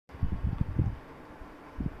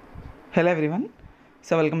Hello everyone,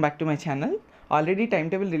 so welcome back to my channel. Already time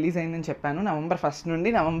table release అయిందని చెప్పాను. November 1st నుండి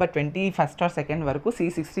November 21st or 2nd వరకు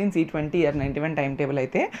C16 C20 year 91 time table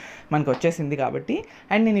అయితే మనకు వచ్చేసింది కాబట్టి,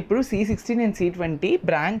 అండ్ నేను ఇప్పుడు C16 and C20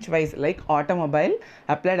 branch wise like automobile,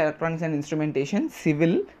 applied electronics and instrumentation,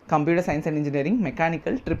 civil, computer science and engineering,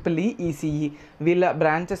 mechanical, EEE, ECE వీళ్ళ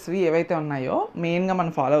బ్రాంచెస్వి ఏవైతే ఉన్నాయో మెయిన్గా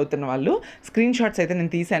మనం ఫాలో అవుతున్న వాళ్ళు స్క్రీన్ షాట్స్ అయితే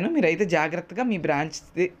నేను తీశాను. మీరైతే జాగ్రత్తగా మీ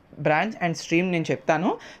బ్రాంచ్ అండ్ స్ట్రీమ్ నేను చెప్తాను,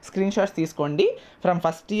 స్క్రీన్ షాట్స్ తీసుకోండి. From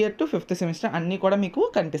first year to 5th semester అన్నీ కూడా మీకు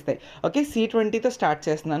కనిపిస్తాయి. ఓకే, C20తో స్టార్ట్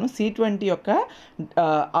చేస్తున్నాను. C20 యొక్క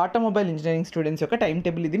ఆటోమొబైల్ ఇంజనీరింగ్ స్టూడెంట్స్ యొక్క టైం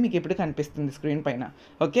టేబుల్ ఇది మీకు ఇప్పుడు కనిపిస్తుంది స్క్రీన్ పైన.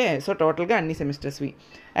 ఓకే, సో టోటల్గా అన్ని సెమిస్టర్స్వి.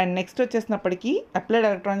 And next వచ్చేసినప్పటికీ applied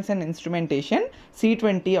electronics and instrumentation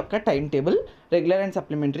C20 యొక్క time table regular and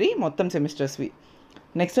supplementary మొత్తం సెమిస్టర్స్వి.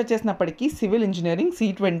 Next వచ్చేసినప్పటికీ civil engineering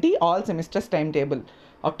C20 all semesters time table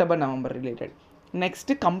October November related. Next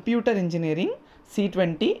computer engineering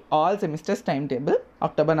C20 all semesters time table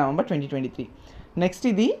October November 2023. Next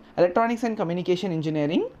ఇది electronics and communication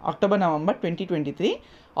engineering October November 2023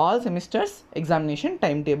 all semesters examination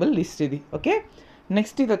time table list ఇది. Okay,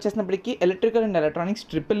 next ఇది వచ్చేసినప్పటికీ electrical and electronics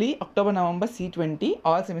EEE October November C20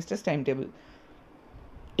 all semesters time table.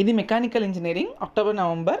 ఇది mechanical engineering October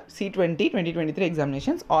November C20 2023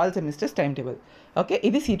 examinations all semesters time table. Okay,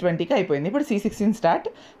 ఇది C20కి అయిపోయింది. ఇప్పుడు C16 start.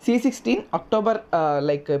 C16 October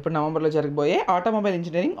like ఇప్పుడు నవంబర్లో జరగబోయే automobile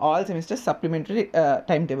engineering all semesters supplementary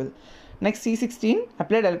time table. Next C16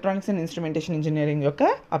 applied electronics and instrumentation engineering యొక్క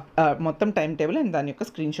మొత్తం time table and దాని యొక్క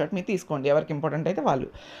స్క్రీన్ షాట్ మీరు తీసుకోండి, ఎవరికి ఇంపార్టెంట్ అయితే వాళ్ళు.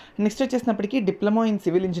 Next వచ్చేసినప్పటికీ diploma in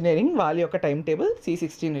civil engineering వాళ్ళ యొక్క time table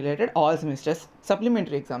C16 related all semesters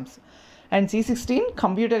supplementary exams. And C16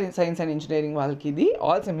 computer science and engineering వాళ్ళకి ఇది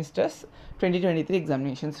all semesters 2023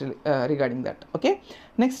 examinations regarding that. Okay,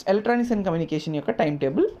 next electronics and communication యొక్క time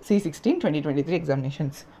table C16 2023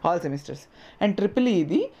 examinations all semesters. And EEE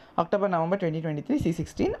ఇది October November 2023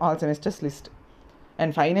 C16 all semesters list.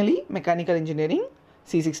 And finally mechanical engineering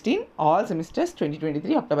C16 all semesters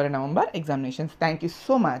 2023 October and November examinations. Thank you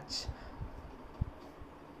so much.